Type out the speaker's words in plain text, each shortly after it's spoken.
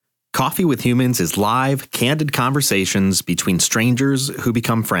Coffee with Humans is live, candid conversations between strangers who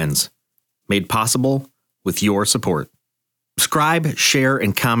become friends, made possible with your support. Subscribe, share,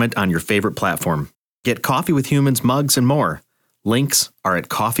 and comment on your favorite platform. Get Coffee with Humans mugs and more. Links are at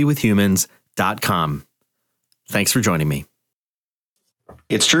coffeewithhumans.com. Thanks for joining me.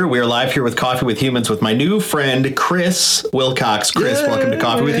 It's true. We are live here with Coffee with Humans with my new friend, Chris Wilcox. Chris, welcome to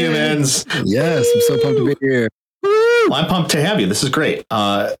Coffee with Humans. Yes, I'm so pumped to be here. Well, I'm pumped to have you. This is great.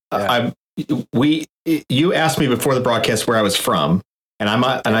 You asked me before the broadcast where I was from, and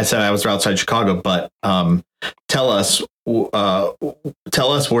I said I was outside Chicago. But tell us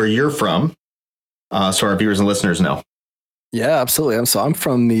where you're from, so our viewers and listeners know. Yeah, absolutely. I'm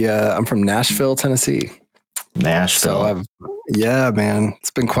from Nashville, Tennessee. Nashville. Yeah, man, it's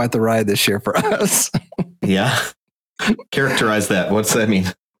been quite the ride this year for us. Yeah. Characterize that. What's that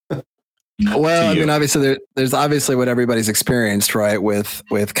mean? Well, I mean, obviously there's obviously what everybody's experienced, right, with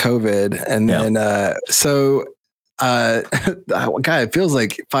COVID. And then, God, it feels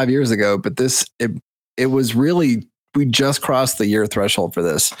like 5 years ago, but it was really, we just crossed the year threshold for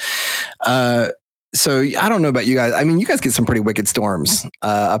this. So I don't know about you guys. I mean, you guys get some pretty wicked storms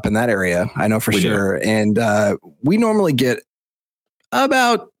up in that area. I know for sure. Do. And we normally get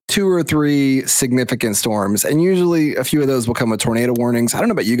about 2 or 3 significant storms, and usually a few of those will come with tornado warnings. I don't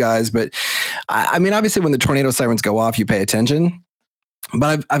know about you guys, but I mean, obviously when the tornado sirens go off, you pay attention,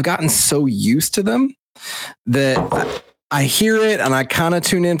 but I've gotten so used to them that I hear it and I kind of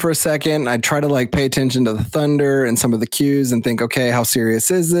tune in for a second. I try to like pay attention to the thunder and some of the cues and think, okay, how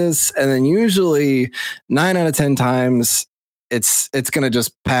serious is this? And then usually 9 out of 10 times it's going to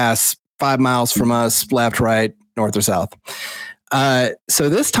just pass 5 miles from us, left, right, north or south. So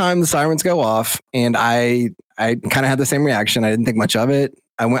this time the sirens go off and I kind of had the same reaction. I didn't think much of it.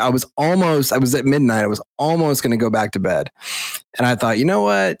 I was at midnight. I was almost going to go back to bed. And I thought, you know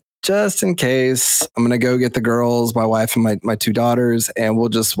what? Just in case, I'm going to go get the girls, my wife and my 2 daughters, and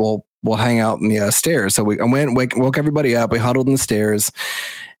we'll hang out in the stairs. So woke everybody up. We huddled in the stairs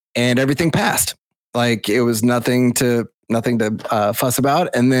and everything passed. Like it was nothing to fuss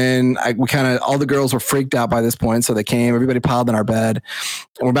about. And then all the girls were freaked out by this point. So they came, everybody piled in our bed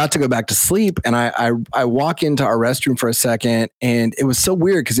and we're about to go back to sleep. And I walk into our restroom for a second and it was so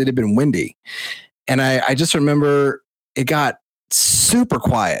weird because it had been windy. And I just remember it got super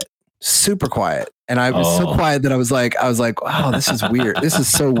quiet. And I was so quiet that I was like, wow, this is weird. This is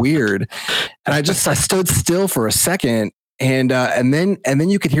so weird. And I stood still for a second and then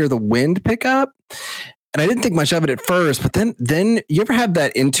you could hear the wind pick up. And I didn't think much of it at first, but then you ever have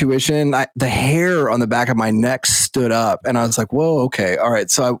that intuition? The hair on the back of my neck stood up and I was like, whoa, okay. All right.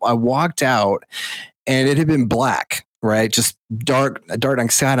 So I walked out and it had been black, right? Just dark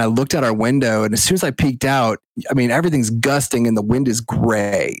sky. And I looked out our window and as soon as I peeked out, I mean, everything's gusting and the wind is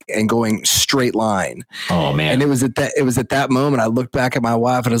gray and going straight line. Oh man. And it was at that moment I looked back at my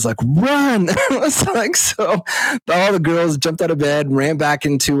wife and I was like, run. I was like, so all the girls jumped out of bed and ran back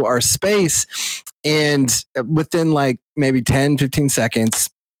into our space. And within like maybe 10, 15 seconds,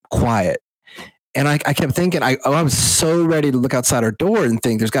 quiet. And I kept thinking, I was so ready to look outside our door and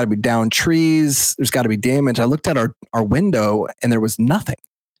think there's got to be downed trees. There's got to be damage. I looked at our window and there was nothing,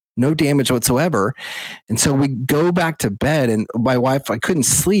 no damage whatsoever. And so we go back to bed and my wife, I couldn't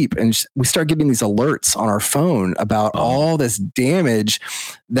sleep. And we start getting these alerts on our phone about all this damage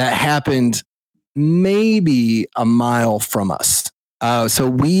that happened maybe a mile from us. So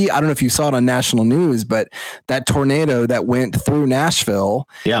I don't know if you saw it on national news, but that tornado that went through Nashville,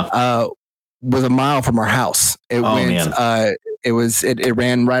 was a mile from our house. It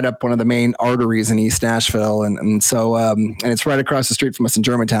ran right up one of the main arteries in East Nashville. And so, and it's right across the street from us in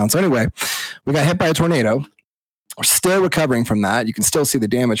Germantown. So anyway, we got hit by a tornado. We're still recovering from that. You can still see the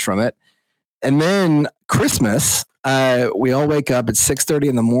damage from it. And then Christmas, we all wake up at 6:30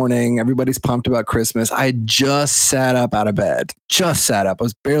 in the morning. Everybody's pumped about Christmas. I just sat up out of bed, I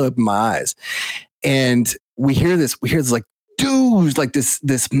was barely opening my eyes. And we hear this like, dude, like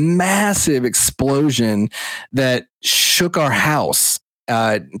this massive explosion that shook our house.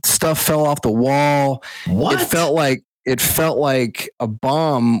 Stuff fell off the wall. What? It felt like a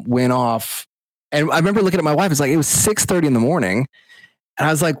bomb went off. And I remember looking at my wife. It was 6:30 in the morning. And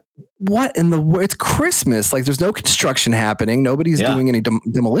I was like, what in the world? It's Christmas. Like there's no construction happening. Nobody's doing any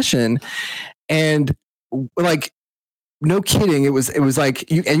demolition. And like, no kidding. It was like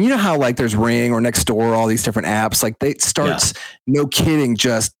you know how like there's Ring or Nextdoor, all these different apps, like it starts, no kidding,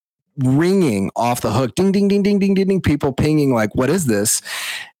 just ringing off the hook. Ding, ding, ding, ding, ding, ding, ding. People pinging like, what is this?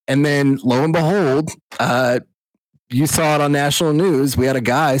 And then lo and behold, you saw it on national news. We had a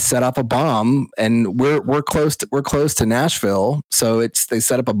guy set up a bomb, and we're close to Nashville. So they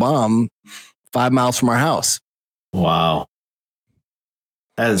set up a bomb 5 miles from our house. Wow.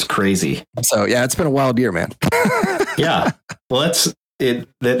 That is crazy. So yeah, it's been a wild year, man. Yeah. Well, that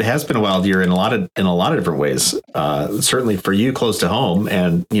has been a wild year in a lot of different ways. Certainly for you close to home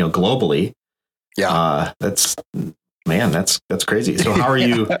and, globally. Yeah. That's crazy. So how are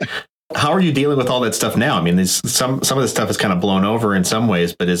you, how are you dealing with all that stuff now? I mean, some of this stuff is kind of blown over in some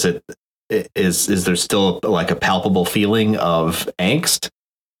ways, but is there still like a palpable feeling of angst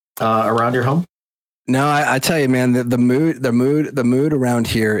around your home? No, I tell you, man, the mood around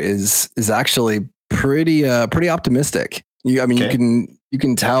here is actually pretty optimistic. You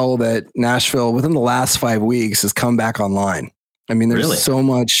can tell that Nashville within the last 5 weeks has come back online. I mean, there's so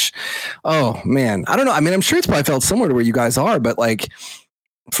much. Oh man, I don't know. I mean, I'm sure it's probably felt similar to where you guys are, but like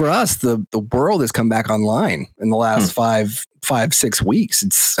for us, the world has come back online in the last 5-6 weeks.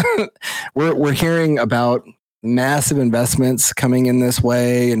 It's we're hearing about massive investments coming in this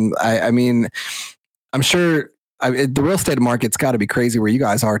way, and I mean, I'm sure the real estate market's got to be crazy where you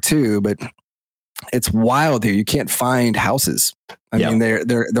guys are too, but it's wild here. You can't find houses. I mean,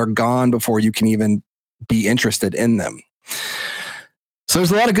 they're gone before you can even be interested in them. So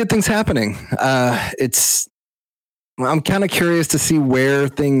there's a lot of good things happening. I'm kind of curious to see where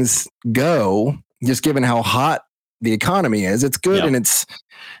things go, just given how hot the economy is. It's good, and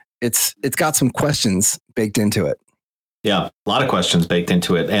it's got some questions baked into it. Yeah, a lot of questions baked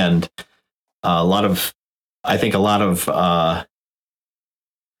into it, and a lot of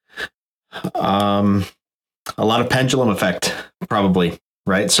pendulum effect, probably,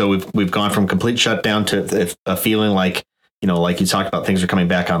 right? So we've gone from complete shutdown to a feeling like, like you talked about, things are coming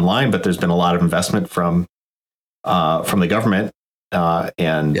back online, but there's been a lot of investment from the government,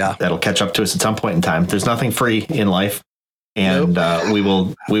 and that'll catch up to us at some point in time. There's nothing free in life, and we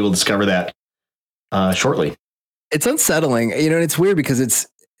will discover that shortly. It's unsettling, and it's weird because it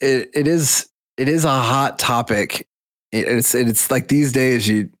is a hot topic. It's like these days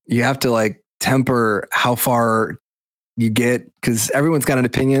you have to like temper how far you get because everyone's got an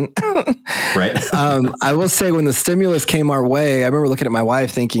opinion. Right. I will say when the stimulus came our way, I remember looking at my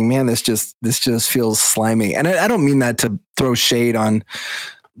wife thinking, man, this just feels slimy. And I don't mean that to throw shade on,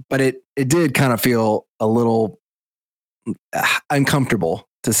 but it did kind of feel a little uncomfortable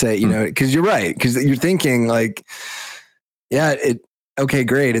to say, because you're right. Because you're thinking like, okay,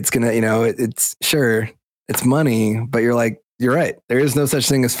 great. It's gonna, it's sure it's money, but you're like, you're right. There is no such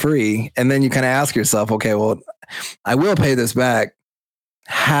thing as free. And then you kind of ask yourself, okay, well, I will pay this back.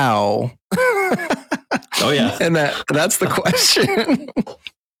 How? Oh yeah. And that's the question.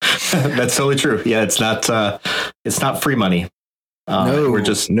 That's totally true. Yeah. It's not free money. We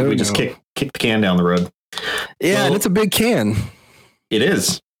just kick the can down the road. Yeah. And it's a big can. It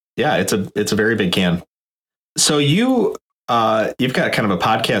is. Yeah. It's a very big can. So you've got kind of a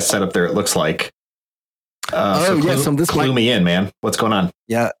podcast set up there. It looks like. Clue me in, man. What's going on?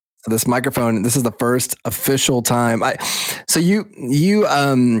 Yeah. This microphone, this is the first official time. So you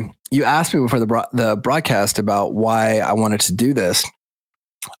asked me before the broadcast about why I wanted to do this.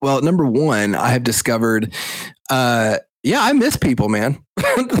 Well, number one, I have discovered, I miss people, man.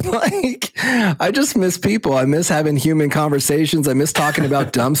 Like, I just miss people. I miss having human conversations. I miss talking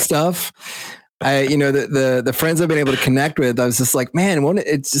about dumb stuff. The friends I've been able to connect with, I was just like, man,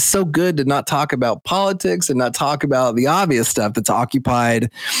 it's just so good to not talk about politics and not talk about the obvious stuff that's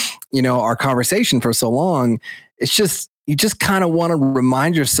occupied, our conversation for so long. It's just, you just kind of want to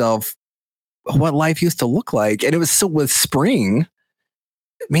remind yourself what life used to look like. And it was so with spring,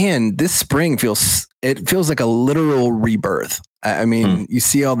 man, this spring feels like a literal rebirth. I mean, you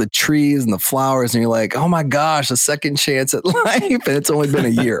see all the trees and the flowers and you're like, oh my gosh, a second chance at life. And it's only been a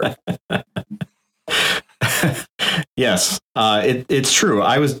year. Yes, it's true.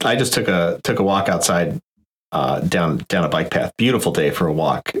 I just took a walk outside, down a bike path. Beautiful day for a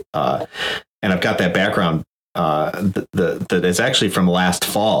walk. And I've got that background, that is actually from last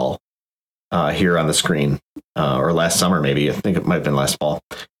fall, here on the screen, or last summer, maybe. I think it might've been last fall.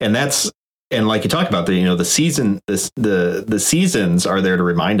 And like you talked about, the season, the seasons are there to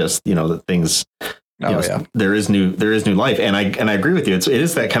remind us, that things, there is new life. And I agree with you. It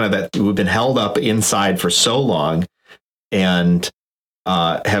is that kind of that we've been held up inside for so long and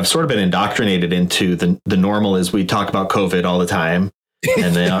have sort of been indoctrinated into the normal is we talk about COVID all the time.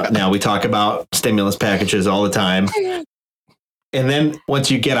 And then now we talk about stimulus packages all the time. And then once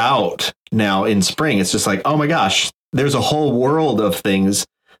you get out now in spring, it's just like, oh my gosh, there's a whole world of things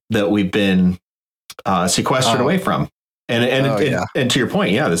that we've been sequestered away from. And to your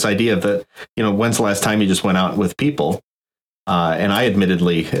point, yeah, this idea that, when's the last time you just went out with people? And I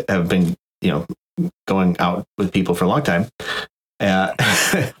admittedly have been, going out with people for a long time.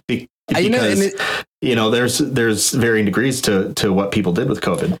 Because, there's varying degrees to what people did with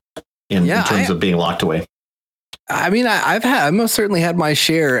COVID in terms of being locked away. I mean, I most certainly had my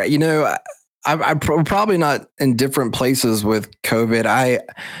share. I'm probably not in different places with COVID.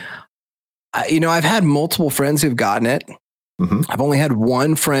 I've had multiple friends who've gotten it. Mm-hmm. I've only had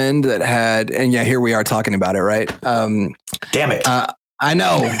one friend that had, and yeah, here we are talking about it, right? Damn it. I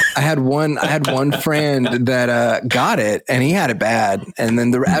know. I had one friend that got it, and he had it bad. And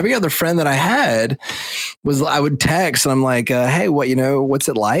then every other friend that I had I would text, and I'm like, hey, what's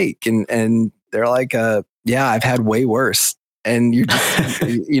it like? And they're like, yeah, I've had way worse. And you just,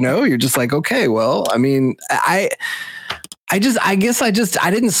 you're just like, okay, well, I mean, I guess I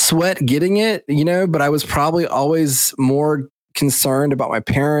didn't sweat getting it, but I was probably always more concerned about my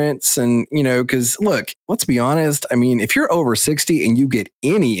parents. And, because look, let's be honest. I mean, if you're over 60 and you get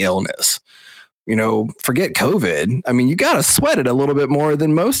any illness, forget COVID. I mean, you got to sweat it a little bit more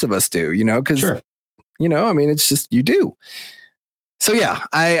than most of us do, because, sure. I mean, it's just, you do. So yeah,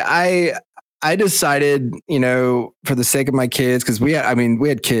 I decided, for the sake of my kids, because we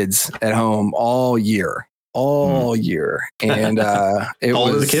had kids at home all year. And it How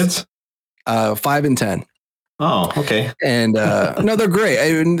old was are the kids? 5 and 10. Oh, okay. And no, they're great.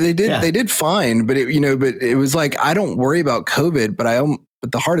 They did fine, but it was like, I don't worry about COVID, but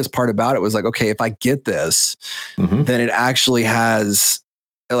the hardest part about it was like, okay, if I get this, then it actually has,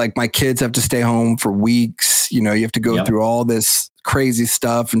 like, my kids have to stay home for weeks. You have to go through all this crazy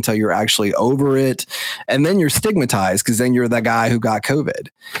stuff until you're actually over it. And then you're stigmatized because then you're the guy who got COVID.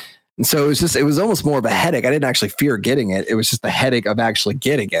 And so it was almost more of a headache. I didn't actually fear getting it. It was just the headache of actually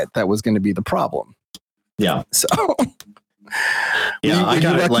getting it that was going to be the problem. Yeah. So yeah, I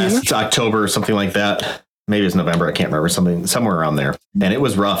got it last October or something like that. Maybe it's November. I can't remember, somewhere around there. And it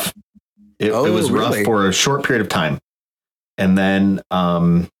was rough. It was rough for a short period of time. And then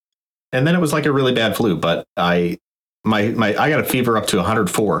it was like a really bad flu, but I got a fever up to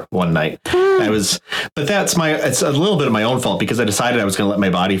 104 one night. But it's a little bit of my own fault because I decided I was going to let my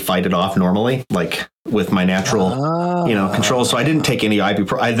body fight it off normally, like with my natural, control. So I didn't take any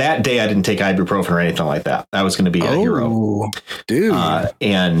ibuprofen. That day I didn't take ibuprofen or anything like that. I was going to be a hero, dude.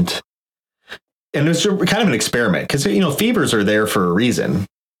 And it was kind of an experiment because, fevers are there for a reason.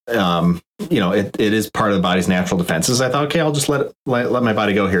 It is part of the body's natural defenses. I thought, okay, I'll just let my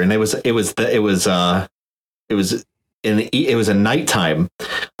body go here. And it was a nighttime.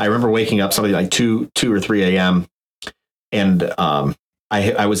 I remember waking up something like 2 or 3 a.m. And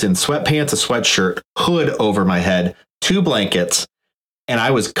I was in sweatpants, a sweatshirt, hood over my head, 2 blankets, and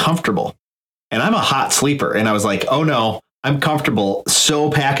I was comfortable. And I'm a hot sleeper. And I was like, oh no, I'm comfortable,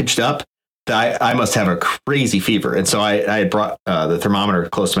 so packaged up that I must have a crazy fever. And so I had brought the thermometer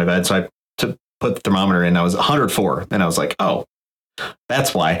close to my bed. So I put the thermometer in. I was 104. And I was like, oh,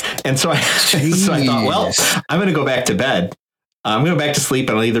 that's why. And so I thought, well, I'm going to go back to bed. I'm going to go back to sleep,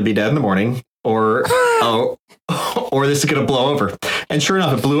 and I'll either be dead in the morning or this is going to blow over. And sure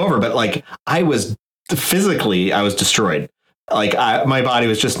enough, it blew over. But like, I was destroyed. Like my body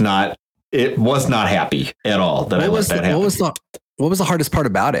was just it was not happy at all that I let that happen. What was the hardest part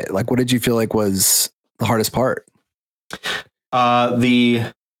about it? Like, what did you feel like was the hardest part?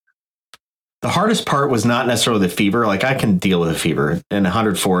 The hardest part was not necessarily the fever. Like, I can deal with a fever, and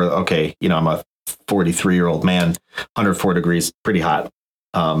 104. Okay. I'm a 43-year-old man, 104 degrees, pretty hot.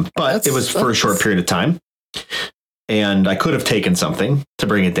 But it was for a short period of time, and I could have taken something to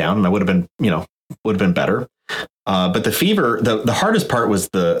bring it down, and I would have been better. But the fever, the hardest part was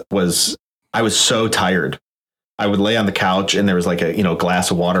I was so tired. I would lay on the couch and there was like a, glass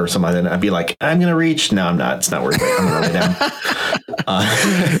of water or something. And I'd be like, I'm going to reach. No, I'm not. It's not worth it. I'm going to lay down.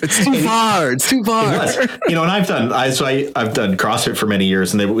 It's too far. It's too far. And I've done CrossFit for many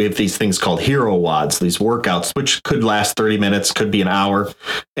years, and we have these things called hero WODs, these workouts, which could last 30 minutes, could be an hour.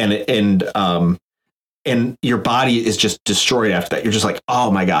 And your body is just destroyed after that. You're just like, oh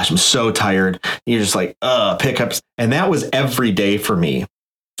my gosh, I'm so tired. And you're just like, pickups. And that was every day for me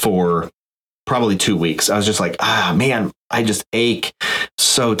for probably 2 weeks. I was just like, man, I just ache,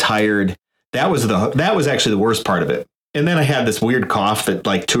 so tired. That was actually the worst part of it. And then I had this weird cough that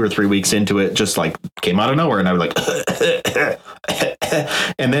like 2 or 3 weeks into it, just like came out of nowhere. And I was like,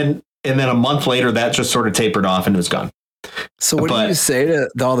 and then a month later, that just sort of tapered off and it was gone. So what do you say to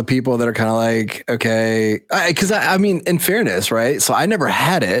all the people that are kind of like, okay, because I mean, in fairness, right? So I never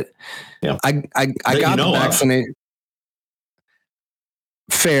had it. Yeah. I got the vaccination.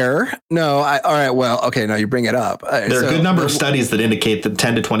 Fair. No, all right. Well, okay. Now you bring it up. There are a good number of studies that indicate that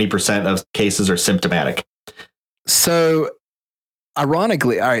 10 to 20% of cases are symptomatic. So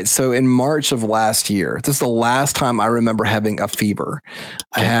ironically, all right. So in March of last year, this is the last time I remember having a fever.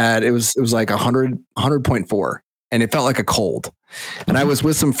 It was like 100.4 and it felt like a cold. And I was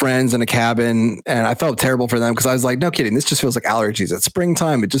with some friends in a cabin and I felt terrible for them because I was like, no kidding. This just feels like allergies. It's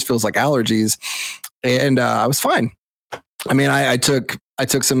springtime. It just feels like allergies. And I was fine. I mean, I took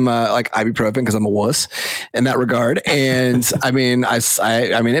some like ibuprofen because I'm a wuss in that regard, and I mean,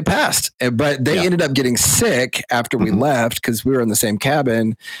 it passed. But they ended up getting sick after we left because we were in the same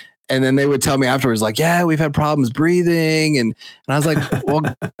cabin, and then they would tell me afterwards, like, "Yeah, we've had problems breathing," and I was like, "Well,"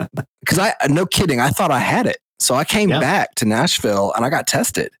 because no kidding, I thought I had it. So I came back to Nashville and I got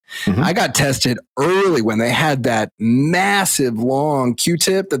tested. I got tested early when they had that massive long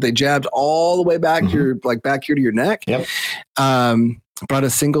Q-tip that they jabbed all the way back to your, like back here to your neck. Yep. Brought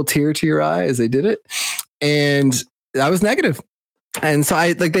a single tear to your eye as they did it. And I was negative. And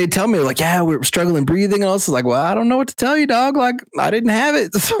so they tell me like, yeah, we're struggling breathing. And I was like, well, I don't know what to tell you, dog. Like I didn't have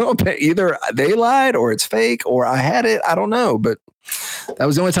it. So either they lied or it's fake or I had it. I don't know. But that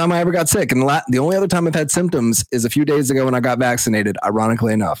was the only time I ever got sick. And the only other time I've had symptoms is a few days ago when I got vaccinated,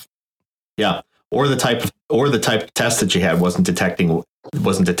 ironically enough. Yeah. Or the type of test that you had wasn't detecting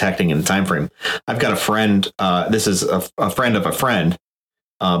in the time frame. I've got a friend. This is a friend of a friend.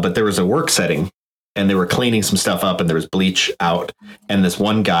 But there was a work setting and they were cleaning some stuff up and there was bleach out. And this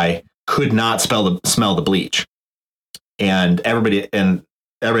one guy could not smell the bleach. And everybody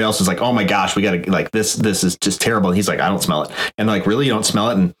else was like, oh my gosh, we got to like this is just terrible. And he's like, I don't smell it. And like, really, you don't smell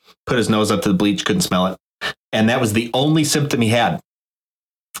it? And put his nose up to the bleach, couldn't smell it. And that was the only symptom he had.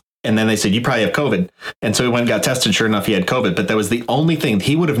 And then they said, you probably have COVID. And so he went and got tested. Sure enough, he had COVID. But that was the only thing.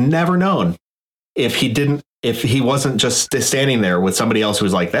 He would have never known if he wasn't just standing there with somebody else who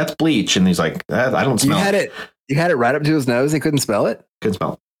was like, that's bleach. And he's like, I don't smell it. You had it right up to his nose. He couldn't smell it. Couldn't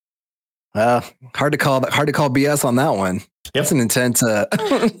smell it. Hard to call BS on that one. Yep. That's an intense.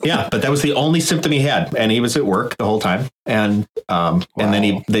 Yeah, but that was the only symptom he had, and he was at work the whole time. And and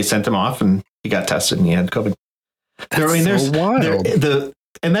then they sent him off, and he got tested, and he had COVID. That's so wild.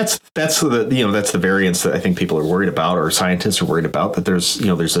 And that's the variance that I think people are worried about, or scientists are worried about. That there's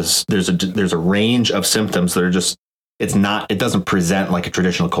a range of symptoms that are just it doesn't present like a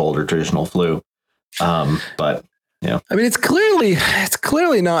traditional cold or traditional flu, but. Yeah. I mean, it's clearly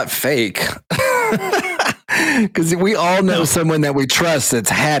not fake because we all know someone that we trust that's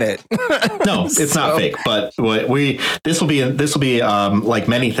had it. No, it's not fake, but this will be like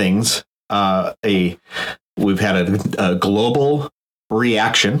many things. We've had a global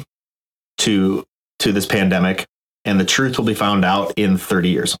reaction to this pandemic, and the truth will be found out in 30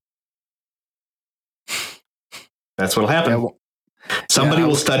 years. That's what'll happen. Yeah, somebody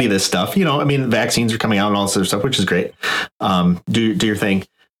will study this stuff. I mean, vaccines are coming out and all this other stuff, which is great. Do your thing.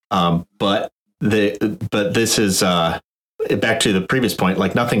 But this is back to the previous point.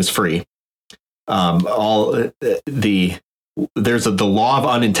 Like nothing's free. The law of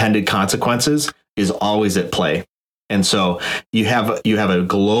unintended consequences is always at play, and so you have a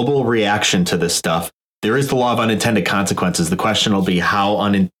global reaction to this stuff. There is the law of unintended consequences. The question will be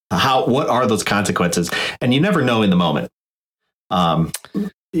what are those consequences, and you never know in the moment. I mean,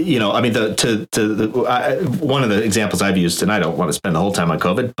 one of the examples I've used, and I don't want to spend the whole time on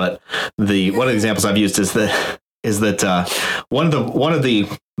COVID, but one of the examples I've used is that one of the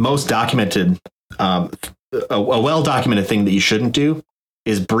most documented, a well-documented thing that you shouldn't do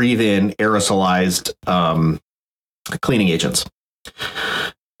is breathe in aerosolized cleaning agents.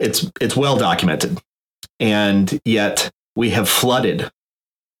 It's well documented, and yet we have flooded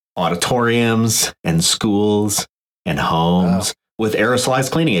auditoriums and schools and homes with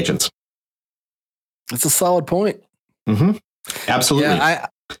aerosolized cleaning agents. That's a solid point. Mm-hmm. Absolutely. Yeah,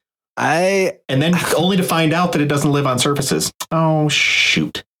 and then only to find out that it doesn't live on surfaces. Oh,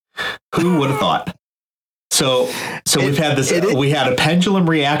 shoot. Who would have thought? So we've had we had a pendulum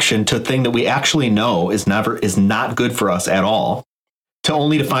reaction to a thing that we actually know is not good for us at all, to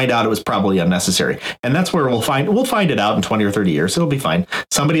only to find out it was probably unnecessary. And that's where we'll find it out in 20 or 30 years. It'll be fine.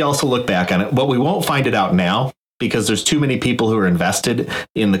 Somebody else will look back on it, but we won't find it out now, because there's too many people who are invested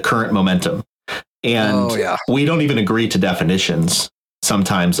in the current momentum. And we don't even agree to definitions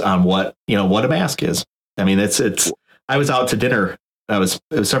sometimes on what a mask is. I mean, I was out to dinner. It was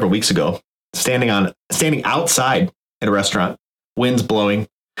several weeks ago, standing outside at a restaurant, winds blowing.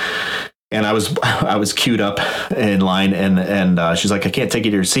 And I was queued up in line, and she's like, I can't take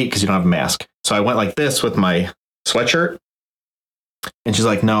you to your seat because you don't have a mask. So I went like this with my sweatshirt, and she's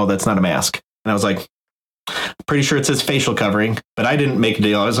like, no, that's not a mask. And I was like, Pretty sure it says facial covering, but I didn't make a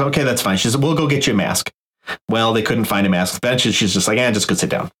deal. I was okay, that's fine. She said, we'll go get you a mask. Well, they couldn't find a mask. Then she's just like, just go sit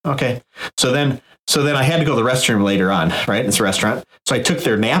down. Okay. So then I had to go to the restroom later on, right? It's a restaurant. So I took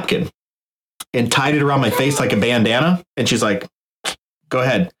their napkin and tied it around my face like a bandana. And she's like, go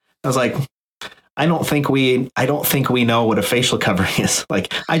ahead. I was like, I don't think we know what a facial covering is.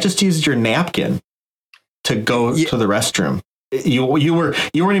 Like, I just used your napkin to go to the restroom. You weren't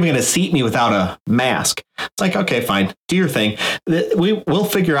even going to seat me without a mask. It's like, okay, fine, do your thing. We'll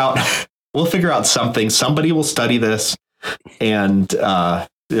figure out something. Somebody will study this, and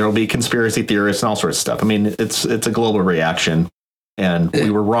there'll be conspiracy theorists and all sorts of stuff. I mean, it's a global reaction, and we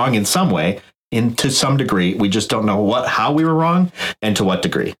were wrong in some way, to some degree. We just don't know how we were wrong and to what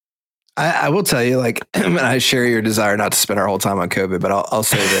degree. I will tell you, like, and I share your desire not to spend our whole time on COVID, but I'll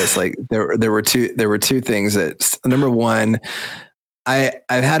say this: like, there were two things. That, number one, I've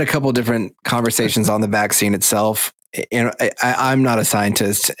had a couple of different conversations on the vaccine itself. And I'm not a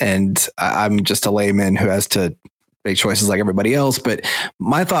scientist, and I'm just a layman who has to make choices like everybody else. But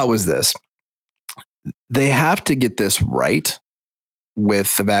my thought was this: they have to get this right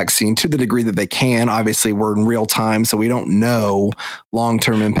with the vaccine to the degree that they can. Obviously, we're in real time, so we don't know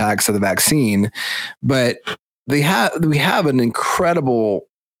long-term impacts of the vaccine, but we have an incredible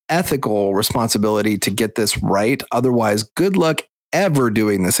ethical responsibility to get this right. Otherwise, good luck ever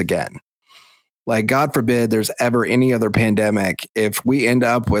doing this again. Like, God forbid there's ever any other pandemic. If we end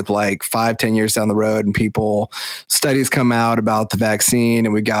up with like 5-10 years down the road and studies come out about the vaccine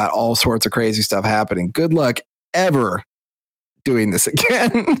and we got all sorts of crazy stuff happening, good luck ever doing this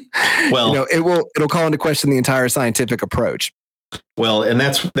again. Well, it'll call into question the entire scientific approach. Well, and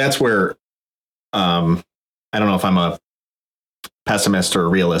that's where I don't know if I'm a pessimist or a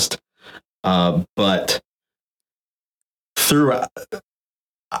realist, but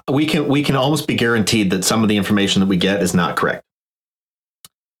we can almost be guaranteed that some of the information that we get is not correct,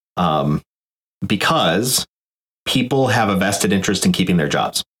 because people have a vested interest in keeping their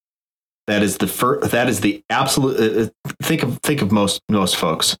jobs. That is the absolute. Think of most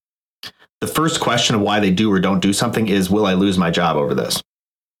folks. The first question of why they do or don't do something is, will I lose my job over this?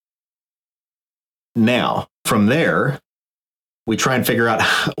 Now, from there, we try and figure out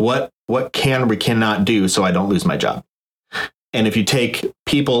what can or cannot do so I don't lose my job. And if you take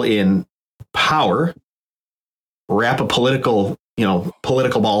people in power, wrap a political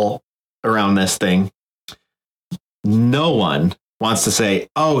ball around this thing, no one wants to say,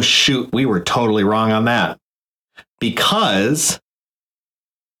 oh, shoot, we were totally wrong on that, because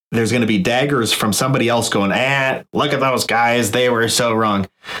there's going to be daggers from somebody else going, look at those guys. They were so wrong.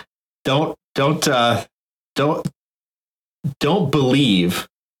 Don't believe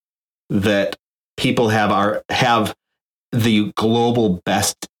that people have the global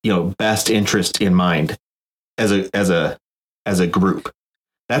best interest in mind as a group.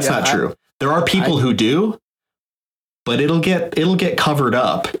 That's not true. There are people who do, but it'll get covered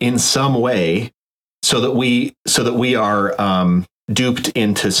up in some way so that we are duped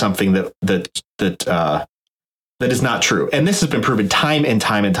into something that is not true. And this has been proven time and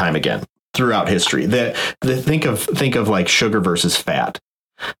time and time again throughout history. Think of like sugar versus fat.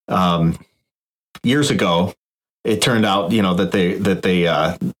 Years ago, it turned out that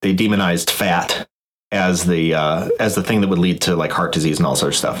they demonized fat as the thing that would lead to like heart disease and all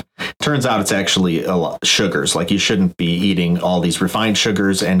sorts of stuff. Turns out it's actually a lot sugars. Like, you shouldn't be eating all these refined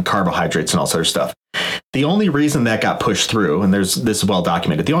sugars and carbohydrates and all sorts of stuff. The only reason that got pushed through, and this is well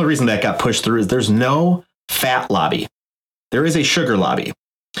documented, the only reason that got pushed through is there's no fat lobby. There is a sugar lobby.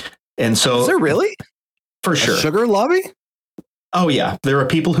 And so, is there really? For sure. A sugar lobby? Oh yeah. There are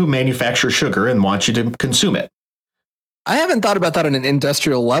people who manufacture sugar and want you to consume it. I haven't thought about that on an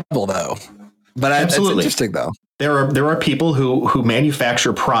industrial level though. But absolutely, it's interesting though. There are people who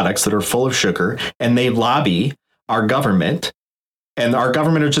manufacture products that are full of sugar, and they lobby our government, and our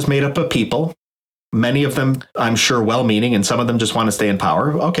government are just made up of people. Many of them, I'm sure, well-meaning, and some of them just want to stay in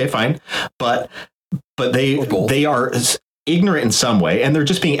power. Okay, fine, but they are ignorant in some way, and they're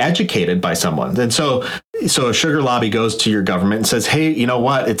just being educated by someone. And so a sugar lobby goes to your government and says, "Hey, you know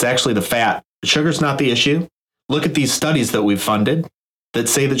what? It's actually the fat. Sugar's not the issue. Look at these studies that we've funded that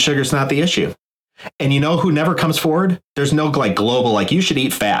say that sugar's not the issue." And you know who never comes forward? There's no like global, like, you should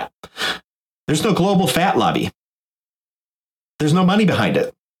eat fat. There's no global fat lobby. There's no money behind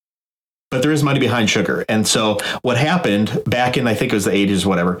it, but there is money behind sugar. And so what happened back in, I think it was the 80s,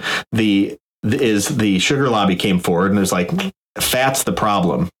 whatever, the sugar lobby came forward and there's like, fat's the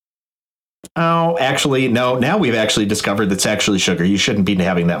problem. Oh, actually, no. Now we've actually discovered that's actually sugar. You shouldn't be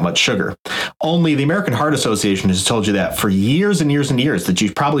having that much sugar. Only the American Heart Association has told you that for years and years and years, that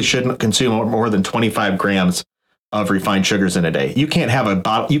you probably shouldn't consume more than 25 grams of refined sugars in a day. You can't have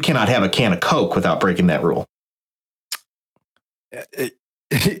you cannot have a can of Coke without breaking that rule.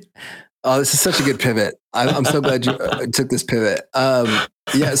 Oh, this is such a good pivot. I'm so glad you took this pivot.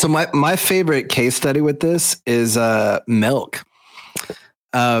 Yeah. So my favorite case study with this is milk.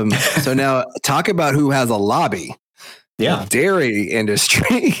 So now talk about who has a lobby. Yeah. The dairy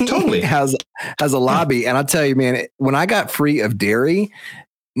industry totally has a lobby. And I'll tell you, man, when I got free of dairy,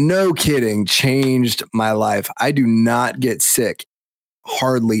 no kidding, changed my life. I do not get sick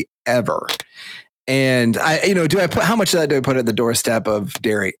hardly ever. And how much of that do I put at the doorstep of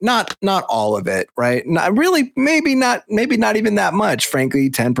dairy? Not all of it, right? Not really, maybe not even that much, frankly,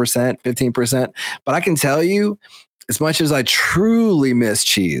 10%, 15%. But I can tell you, as much as I truly miss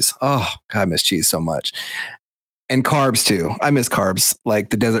cheese, oh God, I miss cheese so much. And carbs too. I miss carbs like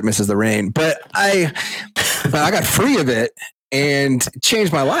the desert misses the rain. But I got free of it and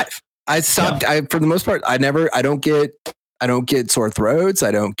changed my life. I stopped. Yeah. For the most part, I don't get sore throats.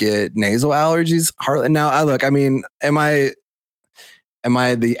 I don't get nasal allergies. Hardly. Now am I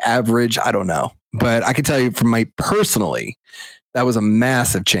the average? I don't know. But I can tell you from my personally, that was a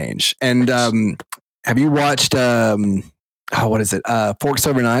massive change. And have you watched what is it? Forks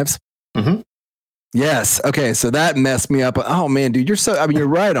Over Knives? Mm-hmm. Yes. Okay. So that messed me up. Oh man, dude, you're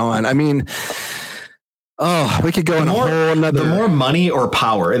right on. I mean, we could go in a whole another. The more money or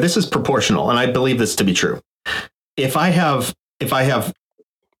power, and this is proportional, and I believe this to be true. If I have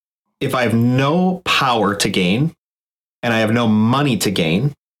no power to gain and I have no money to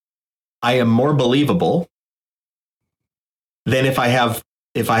gain, I am more believable than if I have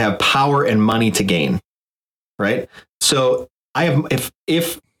power and money to gain. Right. So I have,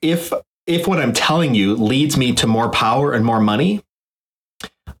 if what I'm telling you leads me to more power and more money,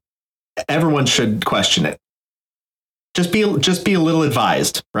 everyone should question it. Just be a little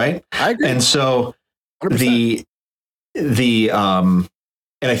advised. Right. I agree. And so 100%. And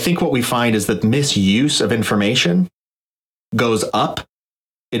I think what we find is that misuse of information goes up.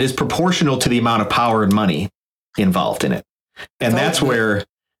 It is proportional to the amount of power and money involved in it. And that's where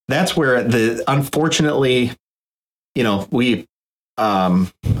unfortunately, we, to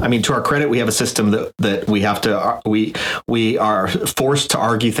our credit, we have a system that we are forced to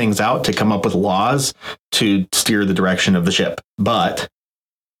argue things out to come up with laws to steer the direction of the ship. But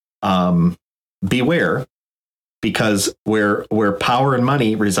beware, because where power and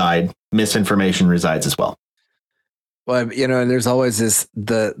money reside, misinformation resides as well. Well, and there's always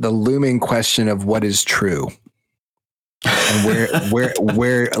the looming question of what is true. And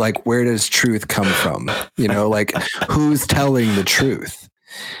where does truth come from? Like who's telling the truth?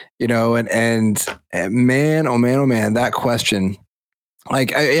 And man, oh man, that question.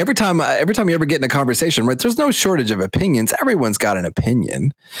 Like every time you ever get in a conversation, right? There's no shortage of opinions. Everyone's got an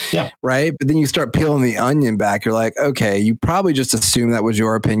opinion, yeah, right? But then you start peeling the onion back. You're like, okay, you probably just assumed that was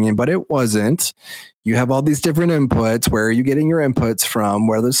your opinion, but it wasn't. You have all these different inputs. Where are you getting your inputs from?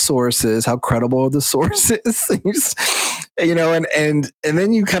 Where are the sources? How credible are the sources? And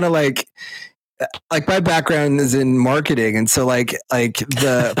then you kind of like my background is in marketing. And so like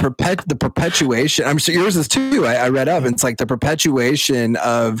the perpetuation, I'm sure yours is too. I read up, and it's like the perpetuation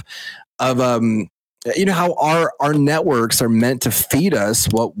of how our networks are meant to feed us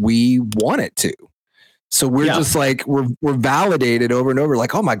what we want it to. So we're just like, we're validated over and over.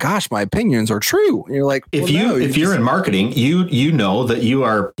 Like, oh my gosh, my opinions are true. And you're like, if you're in marketing, you know that you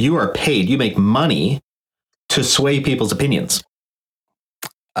are paid, you make money to sway people's opinions.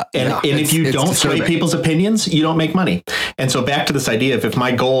 And if you don't sway people's opinions, you don't make money. And so back to this idea of if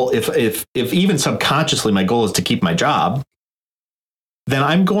my goal, if even subconsciously my goal is to keep my job, then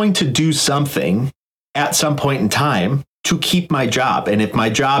I'm going to do something at some point in time to keep my job. And if my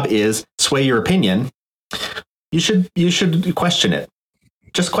job is sway your opinion, you should question it.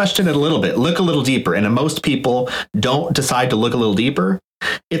 Just question it a little bit, look a little deeper. And most people don't decide to look a little deeper.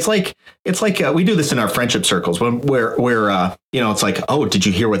 It's like we do this in our friendship circles where it's like, oh, did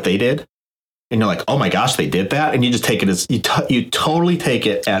you hear what they did? And you're like, oh my gosh, they did that. And you just take it as you totally take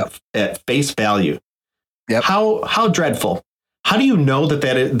it at face value. Yep. How dreadful. How do you know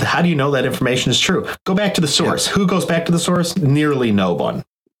how do you know that information is true? Go back to the source. Yep. Who goes back to the source? Nearly no one.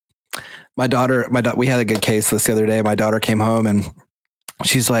 My daughter, we had a good case the other day. My daughter came home and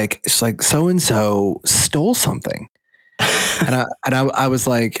she's like, so-and-so stole something. And I was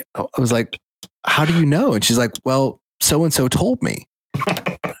like, how do you know? And she's like, well, so-and-so told me.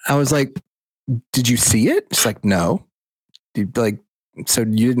 I was like, did you see it? She's like, no. So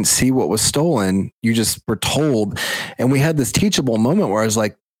you didn't see what was stolen. You just were told. And we had this teachable moment where I was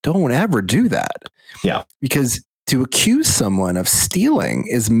like, don't ever do that. Yeah. Because to accuse someone of stealing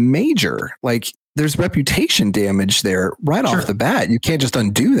is major. Like there's reputation damage there right off the bat. You can't just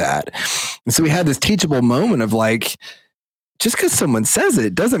undo that. And so we had this teachable moment of like, just because someone says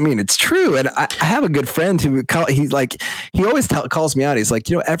it doesn't mean it's true. And I have a good friend who he always calls me out. He's like,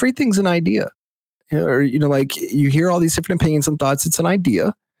 everything's an idea. Or, like you hear all these different opinions and thoughts. It's an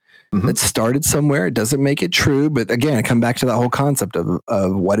idea that started somewhere. It doesn't make it true. But again, I come back to that whole concept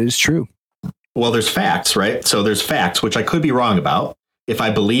of what is true. Well, there's facts, right? So there's facts, which I could be wrong about. If I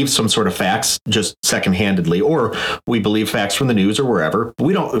believe some sort of facts just secondhandedly, or we believe facts from the news or wherever,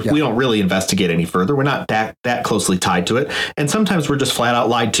 we don't really investigate any further. We're not that closely tied to it. And sometimes we're just flat out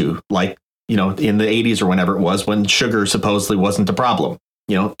lied to, like, in the 80s or whenever it was, when sugar supposedly wasn't the problem.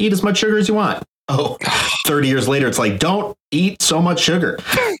 Eat as much sugar as you want. Oh, 30 years later, it's like, don't eat so much sugar.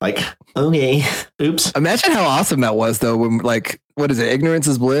 Like, okay, oops. Imagine how awesome that was, though, when what is it? Ignorance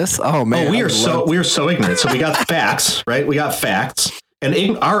is bliss. Oh man. Oh, we are so ignorant. So we got facts, right? We got facts.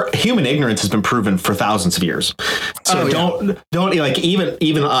 And our human ignorance has been proven for thousands of years. So don't like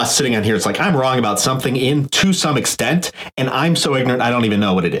even us sitting on here. It's like, I'm wrong about something to some extent, and I'm so ignorant I don't even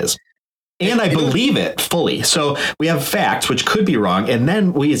know what it is. And I believe it fully. So we have facts, which could be wrong. And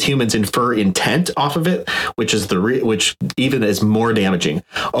then we as humans infer intent off of it, which is which even is more damaging.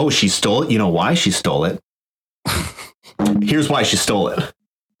 Oh, she stole it. You know why she stole it? Here's why she stole it.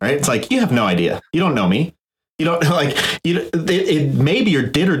 Right. It's like, you have no idea. You don't know me. You don't like it maybe or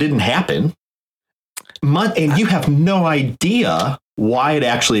did or didn't happen. And you have no idea why it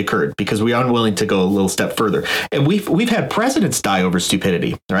actually occurred, because we are unwilling to go a little step further. And we've had presidents die over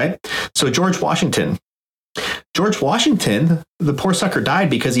stupidity. Right. So George Washington, the poor sucker died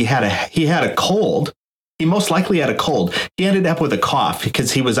because he had a cold. He most likely had a cold. He ended up with a cough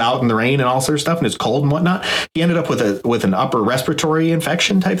because he was out in the rain and all sorts of stuff, and it's cold and whatnot. He ended up with an upper respiratory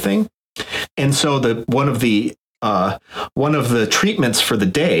infection type thing. And so one of the treatments for the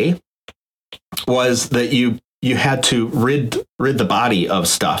day was that you had to rid the body of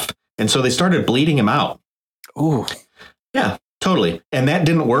stuff. And so they started bleeding him out. Oh, yeah, totally. And that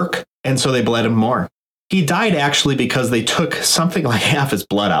didn't work. And so they bled him more. He died actually because they took something like half his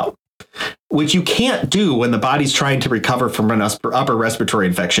blood out, which you can't do when the body's trying to recover from an upper respiratory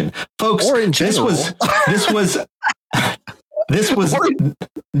infection. Folks, this was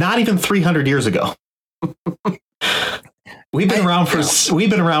not even 300 years ago. We've been around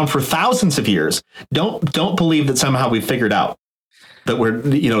for thousands of years. Don't believe that somehow we've figured out that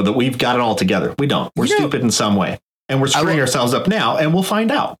that we've got it all together. We don't. We're stupid in some way, and we're screwing ourselves up now, and we'll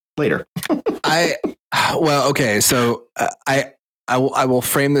find out later. Okay. So I will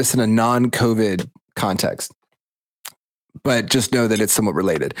frame this in a non-COVID context, but just know that it's somewhat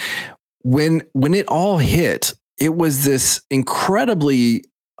related. When it all hit, it was this incredibly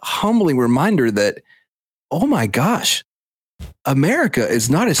humbling reminder that, oh my gosh, America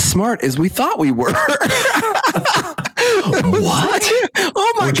is not as smart as we thought we were. What?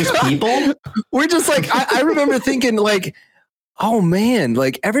 Oh my God. Just people? We're just like, I remember thinking like, oh man,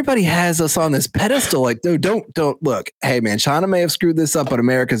 like everybody has us on this pedestal. Like, no, don't look. Hey man, China may have screwed this up, but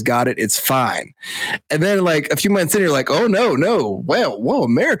America's got it. It's fine. And then like a few months in, you're like, oh no. Well, whoa,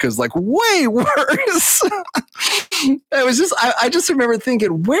 America's like way worse. It was just, I just remember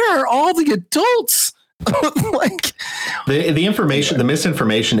thinking, where are all the adults? Like the information, the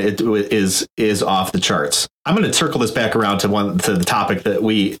misinformation is off the charts. I'm going to circle this back around to the topic that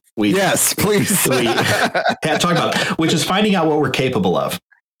we yes, please we had talked about, which is finding out what we're capable of.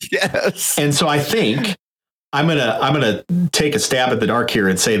 Yes. And so I think I'm gonna take a stab at the dark here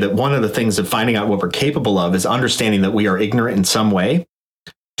and say that one of the things of finding out what we're capable of is understanding that we are ignorant in some way,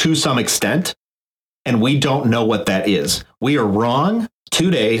 to some extent, and we don't know what that is. We are wrong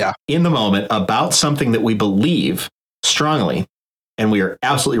today in the moment about something that we believe strongly, and we are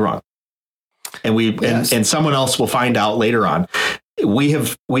absolutely wrong. And and someone else will find out later on.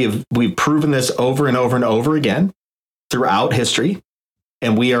 We've proven this over and over and over again throughout history,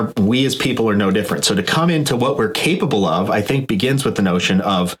 and we as people are no different. So to come into what we're capable of, I think begins with the notion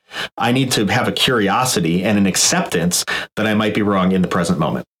of I need to have a curiosity and an acceptance that I might be wrong in the present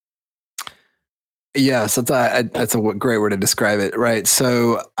moment. Yes, that's a great word to describe it. Right.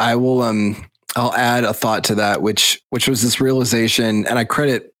 So I will, I'll add a thought to that, which was this realization, and I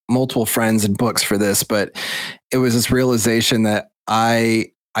credit multiple friends and books for this, but it was this realization that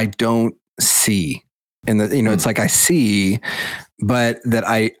I don't see, and that, it's like I see, but that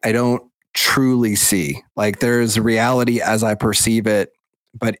I don't truly see. Like there's reality as I perceive it,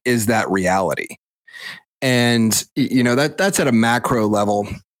 but is that reality? And that's at a macro level.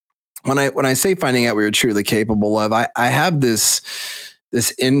 When I say finding out what you're truly capable of, I have this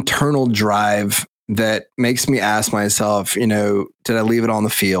internal drive that makes me ask myself, did I leave it on the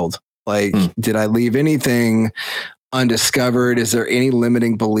field? Like, did I leave anything undiscovered? Is there any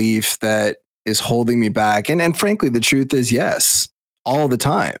limiting belief that is holding me back? And frankly, the truth is yes, all the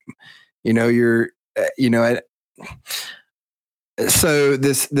time. So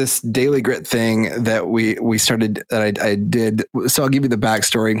this Daily Grit thing that we started, that I did. So I'll give you the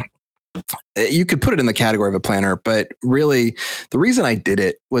backstory. You could put it in the category of a planner, but really the reason I did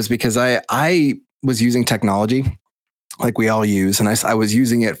it was because I was using technology like we all use. And I was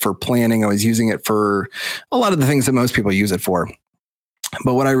using it for planning. I was using it for a lot of the things that most people use it for.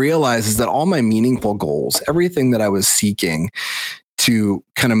 But what I realized is that all my meaningful goals, everything that I was seeking to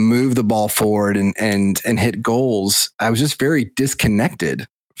kind of move the ball forward and hit goals, I was just very disconnected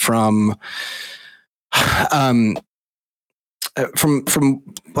from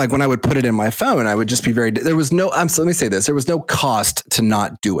like when I would put it in my phone, I would just be let me say this, there was no cost to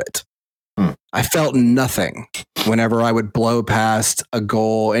not do it. I felt nothing whenever I would blow past a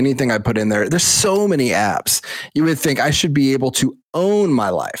goal, anything I put in there. There's so many apps. You would think I should be able to own my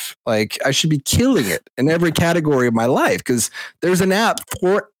life. Like I should be killing it in every category of my life because there's an app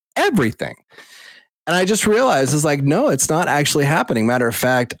for everything. And I just realized it's like, no, it's not actually happening. Matter of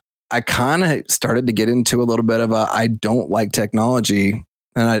fact, I kind of started to get into a little bit of I don't like technology,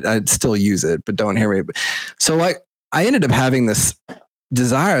 and I'd still use it, but don't hear me. So like I ended up having this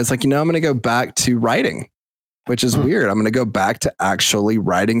desire. It's like, I'm going to go back to writing, which is weird. I'm going to go back to actually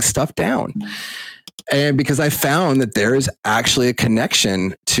writing stuff down. And because I found that there is actually a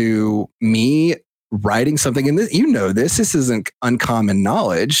connection to me writing something. And this isn't uncommon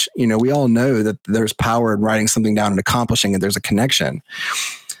knowledge. We all know that there's power in writing something down and accomplishing it. There's a connection.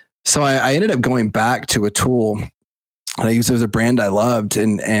 So I ended up going back to a tool and I used it as a brand I loved,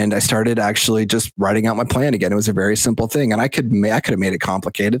 and I started actually just writing out my plan again. It was a very simple thing, and I could have made it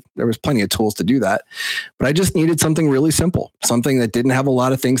complicated. There was plenty of tools to do that, but I just needed something really simple, something that didn't have a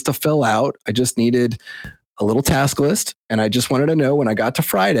lot of things to fill out. I just needed a little task list, and I just wanted to know when I got to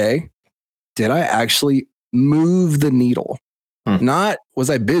Friday, did I actually move the needle? Not was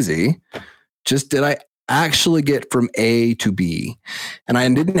I busy, just did I actually get from A to B? And I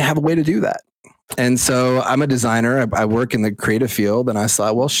didn't have a way to do that. And so I'm a designer. I work in the creative field, and I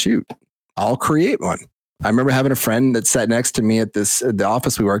thought, well, shoot, I'll create one. I remember having a friend that sat next to me at the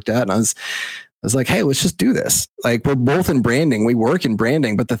office we worked at, and I was like, hey, let's just do this. Like, we're both in branding. We work in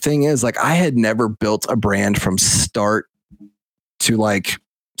branding. But the thing is, like, I had never built a brand from start to like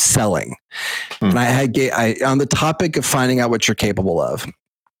selling. And I on the topic of finding out what you're capable of,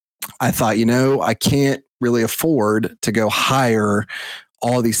 I thought, I can't really afford to go hire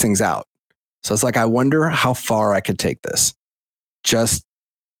all these things out. So it's like, I wonder how far I could take this. Just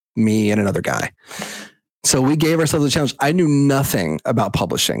me and another guy. So we gave ourselves a challenge. I knew nothing about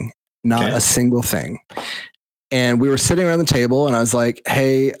publishing, not a single thing. And we were sitting around the table, and I was like,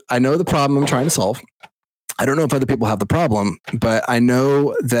 hey, I know the problem I'm trying to solve. I don't know if other people have the problem, but I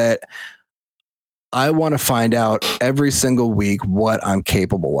know that I want to find out every single week what I'm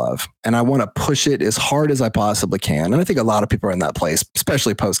capable of. And I want to push it as hard as I possibly can. And I think a lot of people are in that place,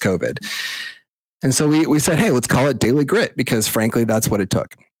 especially post-COVID. And so we said, hey, let's call it Daily Grit, because frankly, that's what it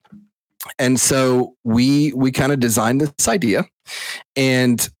took. And so we kind of designed this idea,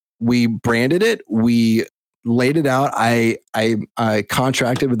 and we branded it. We laid it out. I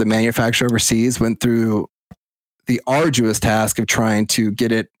contracted with the manufacturer overseas, went through the arduous task of trying to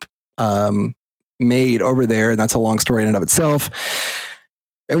get it made over there. And that's a long story in and of itself.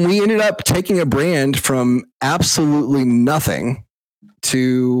 And we ended up taking a brand from absolutely nothing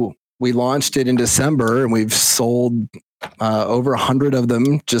to, we launched it in December, and we've sold over 100 of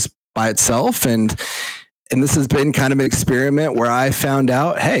them just by itself. And this has been kind of an experiment where I found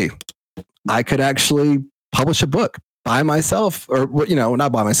out, hey, I could actually publish a book by myself, or,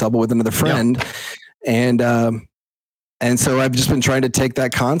 not by myself, but with another friend. Yeah. And so I've just been trying to take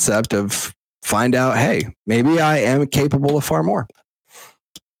that concept of find out, hey, maybe I am capable of far more.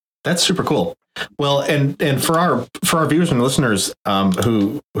 That's super cool. Well, and for our viewers and listeners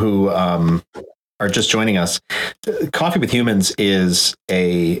who are just joining us, Coffee with Humans is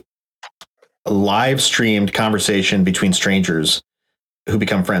a live streamed conversation between strangers who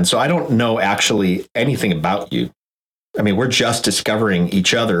become friends. So I don't know actually anything about you. I mean, we're just discovering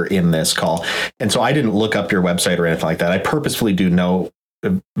each other in this call. And so I didn't look up your website or anything like that. I purposefully do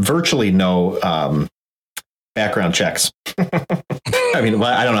virtually no background checks I mean,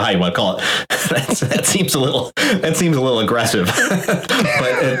 I don't know how you want to call it. That seems a little aggressive.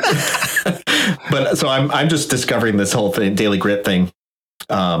 but so I'm just discovering this whole thing, Daily Grit thing.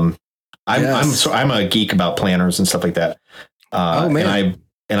 I'm a geek about planners and stuff like that. Oh man.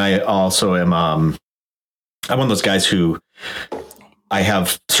 And I also am I'm one of those guys who I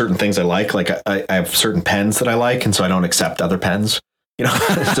have certain things I like I have certain pens that I like, and so I don't accept other pens.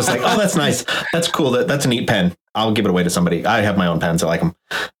 It's just like, oh, that's nice, that's cool, that's a neat pen, I'll give it away to somebody. I have my own pens, I like them.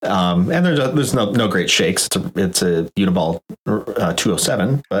 And there's no great shakes. It's a Uniball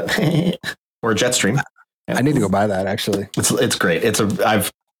 207, but or a Jetstream. I need to go buy that actually. It's great.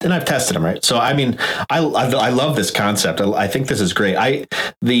 I've tested them, right? So I mean, I love this concept. I think this is great.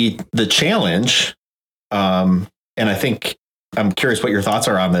 The challenge, and I think I'm curious what your thoughts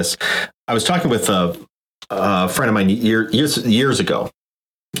are on this. I was talking with a friend of mine years ago,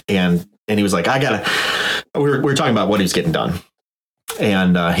 and he was like, we were talking about what he's getting done.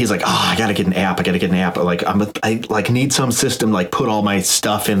 And he's like, oh, I got to get an app. Like, I need some system, like put all my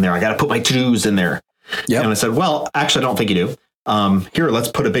stuff in there. I got to put my to-dos in there. Yep. And I said, well, actually, I don't think you do. Here, let's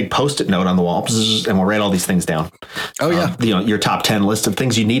put a big Post-it note on the wall, and we'll write all these things down. Oh yeah. Your top 10 list of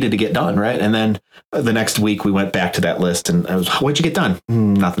things you needed to get done. Right. And then the next week we went back to that list, and I was, what'd you get done?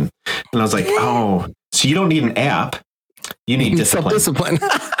 Nothing. And I was like, oh, so you don't need an app. You need discipline. Self-discipline.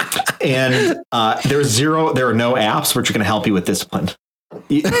 And there are no apps which are going to help you with discipline,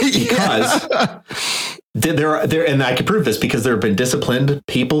 because there, and I can prove this because there have been disciplined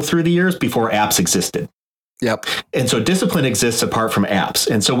people through the years before apps existed. Yep. And so discipline exists apart from apps.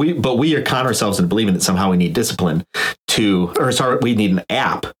 And so we are con ourselves into believing that somehow we need discipline we need an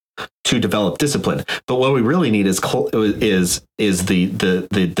app to develop discipline. But what we really need is the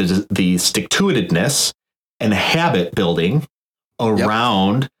stick-to-itedness and habit building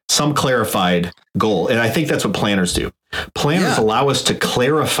around some clarified goal. And I think that's what planners do. Planners allow us to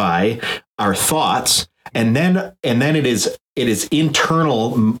clarify our thoughts, and then it is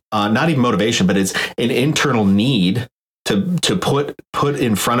internal, not even motivation, but it's an internal need to put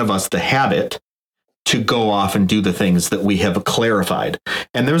in front of us the habit to go off and do the things that we have clarified.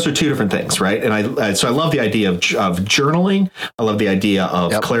 And those are two different things, right? And so I love the idea of journaling. I love the idea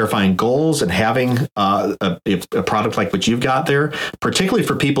of clarifying goals and having a product like what you've got there, particularly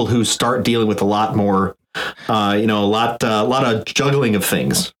for people who start dealing with a lot more, a lot of juggling of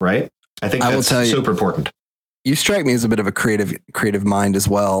things, right? I think that's super important. You strike me as a bit of a creative mind as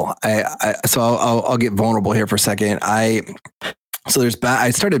well. So I'll get vulnerable here for a second. I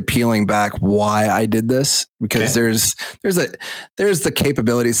started peeling back why I did this, because there's the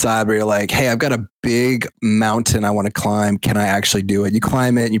capability side where you're like, hey, I've got a big mountain I want to climb. Can I actually do it? You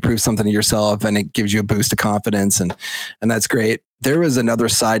climb it and you prove something to yourself, and it gives you a boost of confidence, and that's great. There was another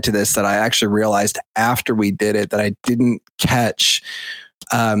side to this that I actually realized after we did it that I didn't catch.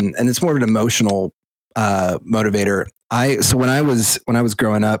 And it's more of an emotional motivator. So when I was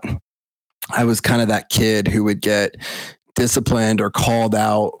growing up, I was kind of that kid who would get disciplined or called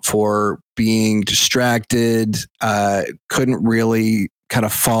out for being distracted, couldn't really kind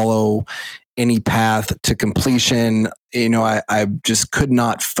of follow any path to completion. I just could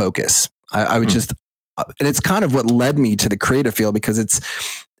not focus. I would just, and it's kind of what led me to the creative field, because it's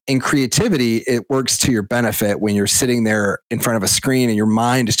in creativity, it works to your benefit when you're sitting there in front of a screen and your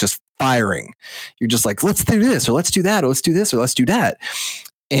mind is just firing. You're just like, let's do this, or let's do that, or let's do this, or let's do that.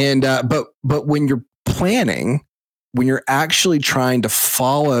 And, but when you're planning, when you're actually trying to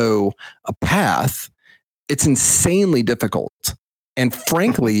follow a path, it's insanely difficult. And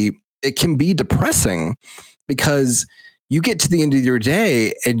frankly, it can be depressing, because you get to the end of your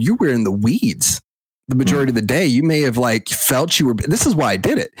day and you were in the weeds the majority of the day. You may have felt this is why I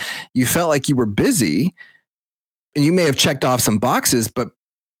did it. You felt like you were busy, and you may have checked off some boxes, but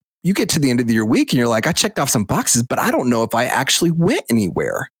you get to the end of your week and you're like, I checked off some boxes, but I don't know if I actually went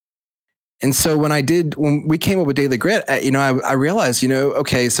anywhere. And so when we came up with Daily Grit, I realized,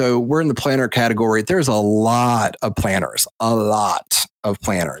 okay, so we're in the planner category. There's a lot of planners.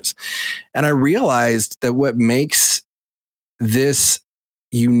 And I realized that what makes this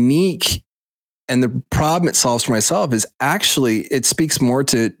unique and the problem it solves for myself is actually, it speaks more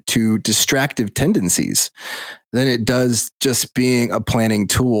to distractive tendencies than it does just being a planning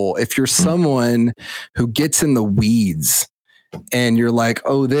tool. If you're someone who gets in the weeds, and you're like,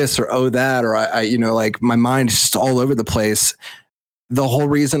 oh, this or oh, that, or my mind is just all over the place. The whole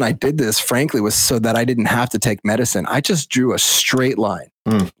reason I did this, frankly, was so that I didn't have to take medicine. I just drew a straight line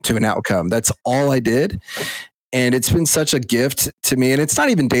to an outcome. That's all I did. And it's been such a gift to me. And it's not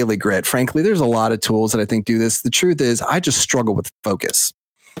even Daily Grit. Frankly, there's a lot of tools that I think do this. The truth is, I just struggle with focus.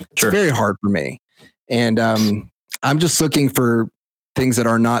 Sure. It's very hard for me. And I'm just looking for things that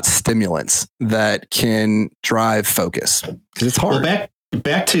are not stimulants that can drive focus, because it's hard. Well,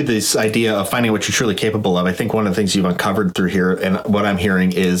 back to this idea of finding what you're truly capable of. I think one of the things you've uncovered through here, and what I'm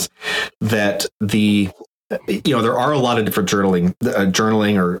hearing, is that there are a lot of different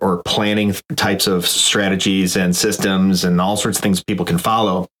journaling or planning types of strategies and systems and all sorts of things people can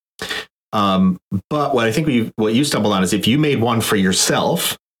follow. But what I think what you stumbled on is if you made one for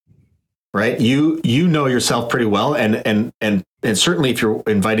yourself, right? You know yourself pretty well, and certainly if you're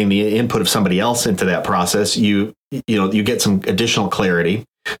inviting the input of somebody else into that process, you get some additional clarity.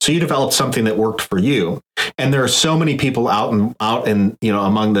 So you developed something that worked for you. And there are so many people out and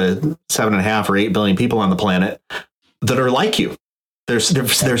among the 7.5 or 8 billion people on the planet that are like you. They're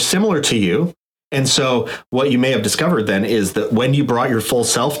similar to you. And so what you may have discovered then is that when you brought your full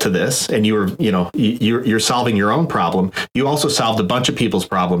self to this, and you're solving your own problem, you also solved a bunch of people's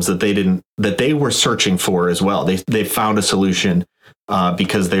problems that they were searching for as well. They found a solution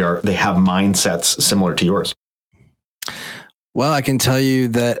because they have mindsets similar to yours. Well, I can tell you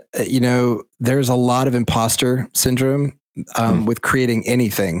that, there's a lot of imposter syndrome with creating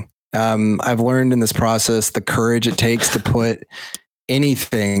anything. I've learned in this process the courage it takes to put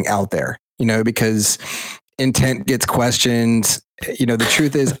anything out there, because intent gets questioned. The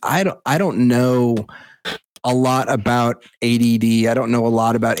truth is, I don't know a lot about ADD. I don't know a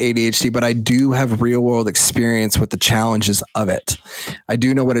lot about ADHD, but I do have real world experience with the challenges of it. I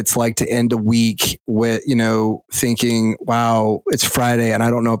do know what it's like to end a week with, thinking, wow, it's Friday and I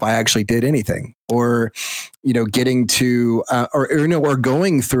don't know if I actually did anything, or, getting to, or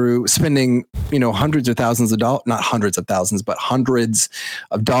going through spending, hundreds of thousands of dollars, not hundreds of thousands, but hundreds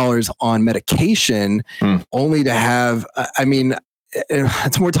of dollars on medication only to have,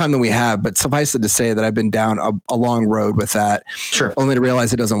 it's more time than we have, but suffice it to say that I've been down a long road with that, sure, only to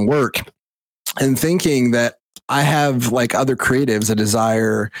realize it doesn't work. And thinking that I have, like other creatives, a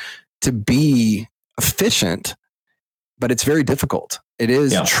desire to be efficient, but it's very difficult. It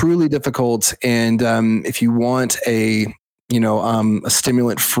is truly difficult. And if you want a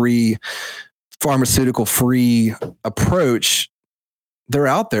stimulant-free, pharmaceutical-free approach, they're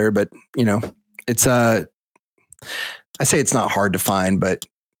out there, but it's I say it's not hard to find, but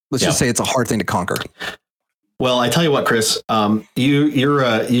let's just say it's a hard thing to conquer. Well, I tell you what, Chris,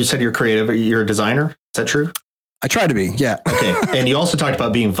 you said you're creative. You're a designer. Is that true? I try to be. Yeah. Okay. And you also talked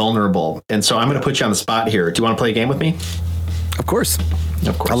about being vulnerable. And so I'm going to put you on the spot here. Do you want to play a game with me? Of course.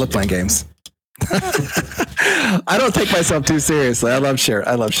 Of course. I love playing games. I don't take myself too seriously. I love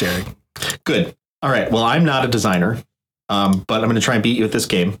sharing. Good. All right. Well, I'm not a designer, but I'm going to try and beat you at this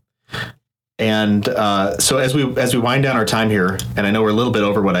game. And so as we wind down our time here, and I know we're a little bit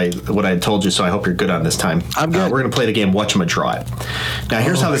over what I had told you, so I hope you're good on this time. I'm good. We're going to play the game Whatchamadraw It. Now,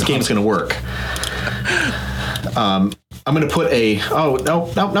 here's how this game's going to work. I'm going to put a... Oh,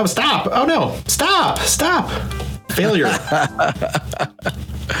 no, stop. Oh, no. Stop. Failure.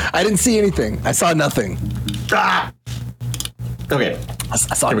 I didn't see anything. I saw nothing. Ah! Okay. I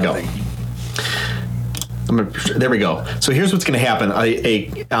saw nothing. There we go. So here's what's going to happen.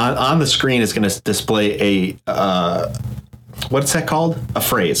 On the screen is going to display a what's that called? A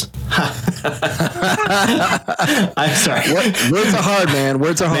phrase. I'm sorry. Words are hard, man.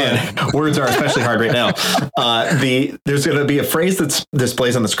 Words are hard. Man, words are especially hard right now. There's going to be a phrase that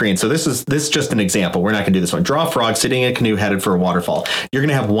displays on the screen. So this is just an example. We're not going to do this one. Draw a frog sitting in a canoe headed for a waterfall. You're going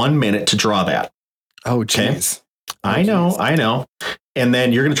to have 1 minute to draw that. Oh, jeez. Okay? I know. And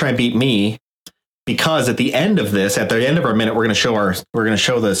then you're going to try and beat me. Because at the end of our minute, we're going to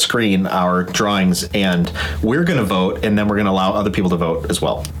show the screen our drawings, and we're going to vote, and then we're going to allow other people to vote as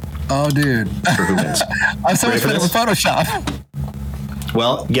well. Oh, dude! For who wins? I'm so much better with Photoshop.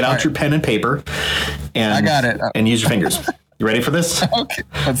 Well, get out your pen and paper, and I got it. And use your fingers. You ready for this? Okay.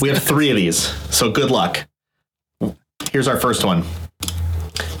 We have 3 of these, so good luck. Here's our first one.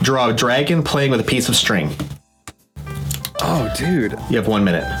 Draw a dragon playing with a piece of string. Oh, dude! You have 1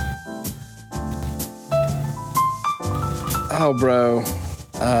 minute. Oh, bro.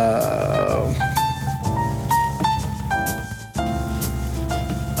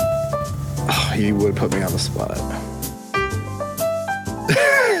 Oh, you would put me on the spot.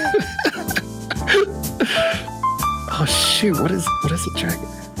 Oh, shoot. What is a dragon?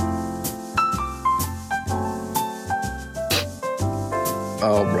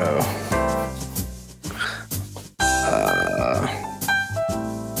 Oh, bro.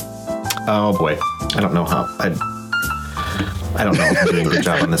 Oh, boy. I don't know how. I don't know if I'm doing a good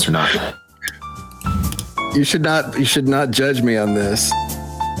job on this or not. You should not judge me on this.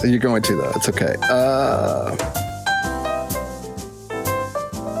 You're going to, though. It's okay. Oh,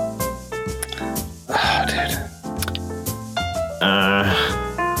 dude. I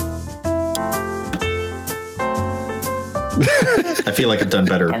feel like I've done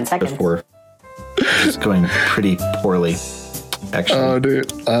better 10 seconds. before. It's going pretty poorly, actually. Oh,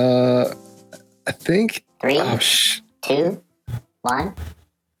 dude. I think. 3, Oh, 2, 1.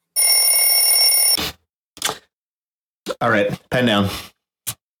 All right, pen down.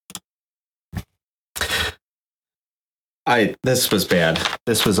 This was bad.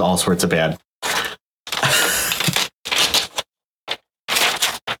 This was all sorts of bad.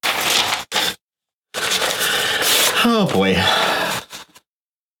 Oh boy.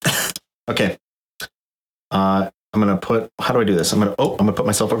 Okay. I'm gonna put. How do I do this? I'm gonna put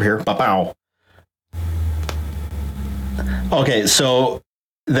myself over here. Bow. Okay, so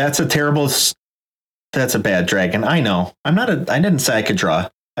that's a bad dragon. I know. I didn't say I could draw.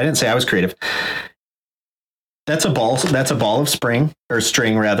 I didn't say I was creative. That's a ball. That's a ball of string,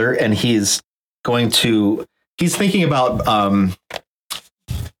 rather, and he's thinking about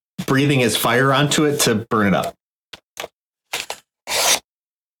breathing his fire onto it to burn it up.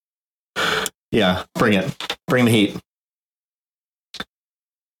 Yeah, bring it. Bring the heat.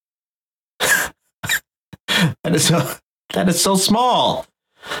 That is so small.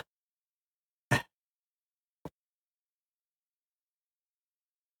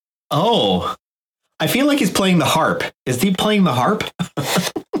 Oh, I feel like he's playing the harp. Is he playing the harp?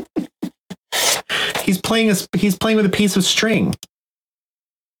 He's playing with a piece of string.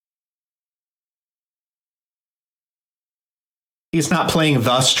 He's not playing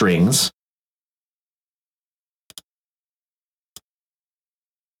the strings.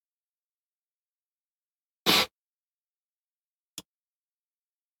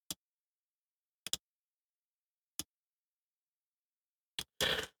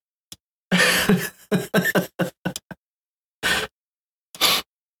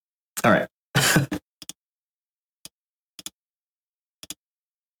 All right.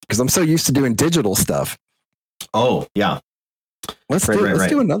 because I'm so used to doing digital stuff. Oh, yeah. Let's do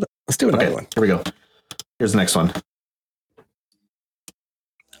another. Let's do another one. Here we go. Here's the next one.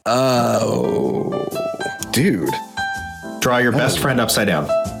 Oh, dude. Draw your best friend upside down.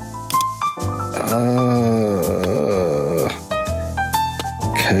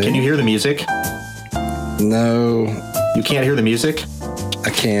 Okay. Can you hear the music? No. You can't hear the music?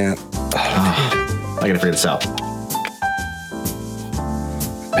 I can't. I gotta figure this out.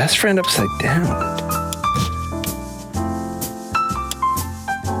 Best friend upside down.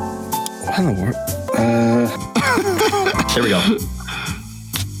 What in the world? There we go.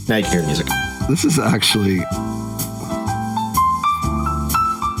 Now you can hear the music. This is actually.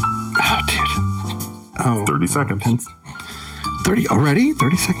 Oh, dude. Oh. 30 seconds. 30 already?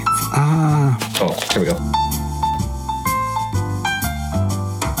 30 seconds? Oh, here we go.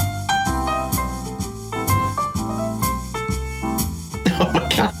 Oh my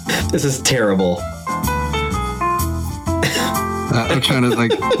god. This is terrible. I'm trying to,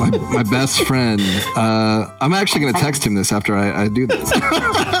 like, my best friend. I'm actually going to text him this after I do this.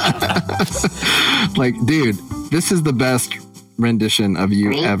 Like, dude, this is the best rendition of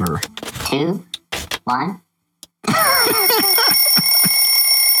you 3, ever. 2, 1.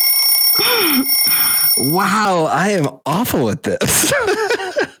 Wow, I am awful at this.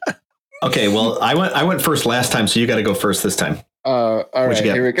 Okay, well, I went first last time, so you got to go first this time. All right, you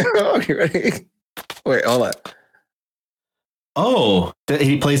get? here we go. You ready? Wait, hold on. Oh,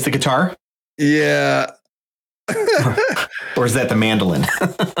 he plays the guitar? Yeah. Or is that the mandolin?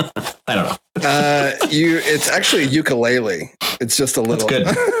 I don't know. It's actually a ukulele. It's just a little.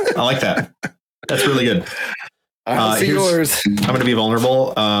 That's good. I like that. That's really good. I see yours. I'm going to be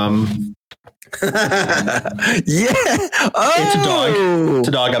vulnerable. Yeah. Oh, It's a dog. It's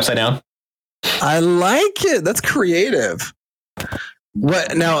a dog upside down. I like it. That's creative.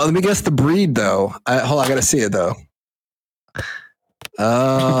 What now? Let me guess the breed, though. Hold on, I gotta see it though.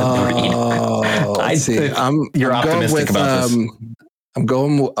 Oh, let's see. You're I'm optimistic about this. I'm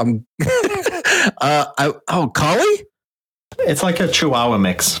going. Collie? It's like a Chihuahua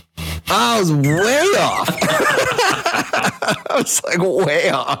mix. I was way off. I was like way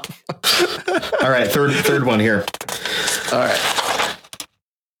off. All right, third one here. All right.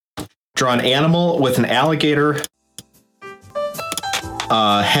 Draw an animal with an alligator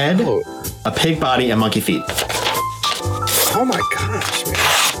head, a pig body, and monkey feet. Oh my gosh, man.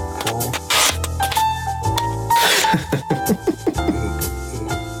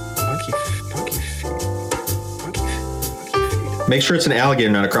 Monkey feet. Make sure it's an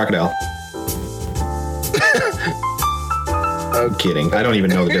alligator, not a crocodile. I'm kidding. I don't even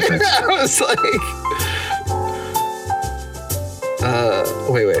know the difference. I was like,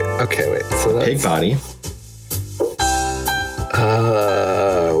 wait. Okay, wait. So that's Pig body.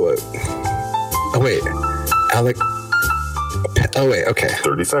 Oh wait, Alec. Oh wait, okay.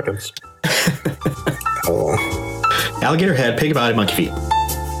 30 seconds. Oh. Alligator head, pig body, monkey feet.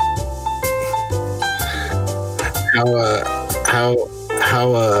 How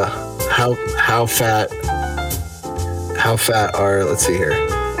fat are? Let's see here.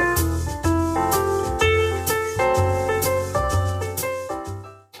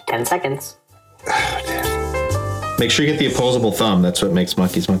 Ten seconds. Make sure you get the opposable thumb. That's what makes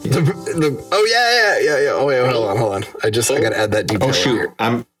monkeys monkeys. Oh yeah. Oh wait, hold on. I gotta add that detail. Oh shoot!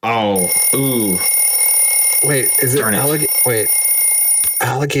 Ooh. Wait, is it Darn it. alligator? Wait,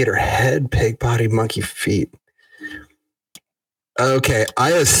 alligator head, pig body, monkey feet. Okay,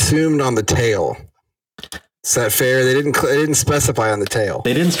 I assumed on the tail. Is that fair? They didn't specify on the tail.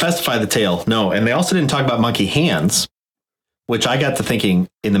 They didn't specify the tail, no, and they also didn't talk about monkey hands, which I got to thinking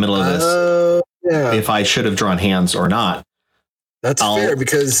in the middle of this if I should have drawn hands or not. That's fair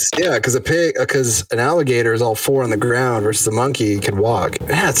because an alligator is all four on the ground versus the monkey can walk.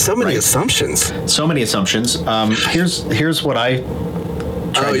 Yeah, it's so many assumptions. So many assumptions. Here's what I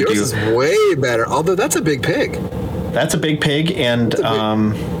tried to yours do. is way better. Although that's a big pig. That's a big pig, and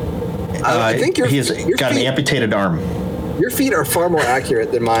I think he's got an amputated arm. Your feet are far more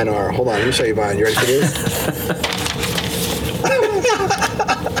accurate than mine are. Hold on, let me show you mine. You ready for this?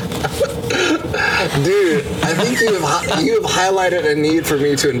 Dude, I think you have highlighted a need for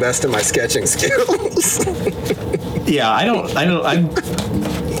me to invest in my sketching skills. Yeah, I don't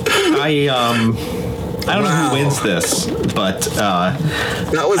know who wins this, but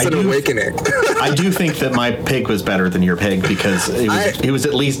that was an awakening. I do think that my pig was better than your pig because it was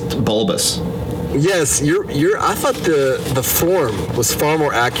at least bulbous. Yes, I thought the form was far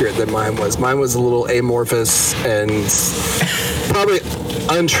more accurate than mine was. Mine was a little amorphous and probably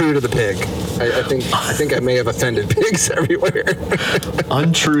untrue to the pig. I think I may have offended pigs everywhere.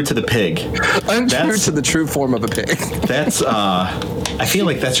 Untrue to the pig. Untrue to the true form of a pig. That's I feel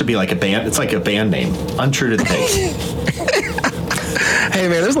like that should be like a band. It's like a band name. Untrue to the pig. Hey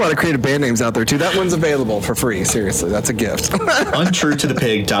man, there's a lot of creative band names out there too. That one's available for free. Seriously, that's a gift.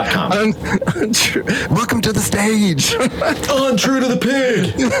 Untruetothepig.com. Untrue. Welcome to the stage. Untrue to the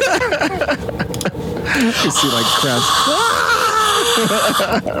pig. You see like crap.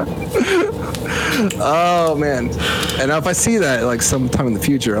 Oh man! And now if I see that like sometime in the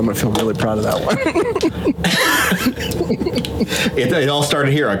future, I'm gonna feel really proud of that one. It all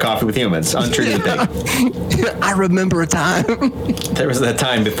started here on Coffee with Humans. Untrue to the pig. Yeah, I remember a time. There was that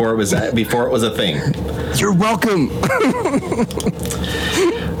time before it was a thing. You're welcome.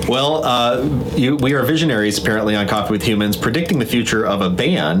 Well, we are visionaries apparently on Coffee with Humans, predicting the future of a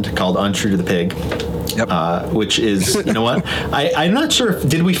band called Untrue to the Pig. Yep. Which is, you know what? I'm not sure.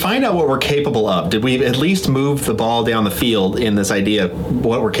 Did we find out what we're capable of? Did we at least move the ball down the field in this idea of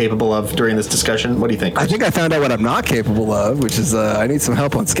what we're capable of during this discussion? What do you think, Chris? I think I found out what I'm not capable of, which is I need some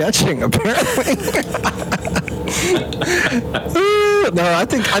help on sketching, apparently. No, I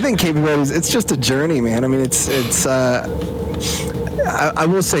think capabilities, it's just a journey, man. I mean, it's I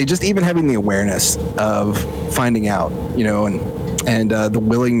will say, just even having the awareness of finding out, you know, and the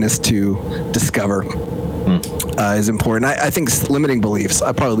willingness to discover is important. I think limiting beliefs,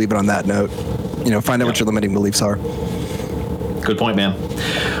 I'll probably leave it on that note. You know, find out what your limiting beliefs are. Good point, man.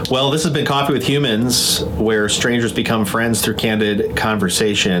 Well, this has been Coffee with Humans, where strangers become friends through candid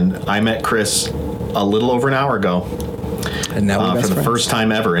conversation. I met Chris a little over an hour ago. And now we're best for the friends. first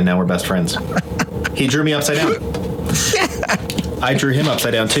time ever, and now we're best friends. He drew me upside down. I drew him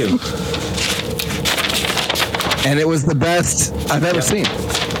upside down, too. And it was the best I've ever seen.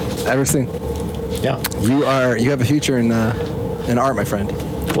 Yeah. You have a future in art, my friend.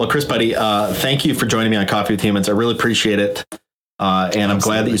 Well, Chris, buddy, thank you for joining me on Coffee with Humans. I really appreciate it. And I'm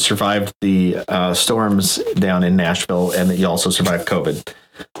glad that you survived the storms down in Nashville and that you also survived COVID.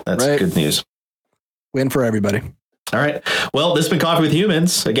 That's good news. Win for everybody. All right. Well, this has been Coffee with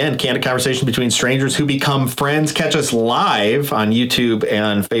Humans. Again, candid conversation between strangers who become friends. Catch us live on YouTube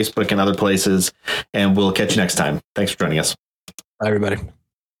and Facebook and other places. And we'll catch you next time. Thanks for joining us. Bye, everybody.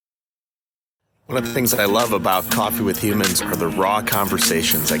 One of the things that I love about Coffee with Humans are the raw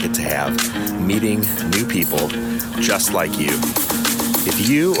conversations I get to have, meeting new people just like you. If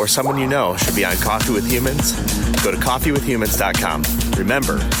you or someone you know should be on Coffee with Humans, go to coffeewithhumans.com.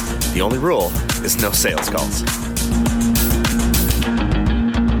 Remember, the only rule is no sales calls.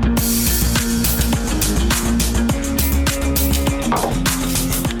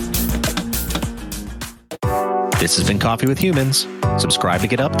 This has been Coffee with Humans. Subscribe to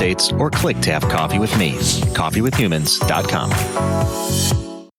get updates or click to have coffee with me. coffeewithhumans.com.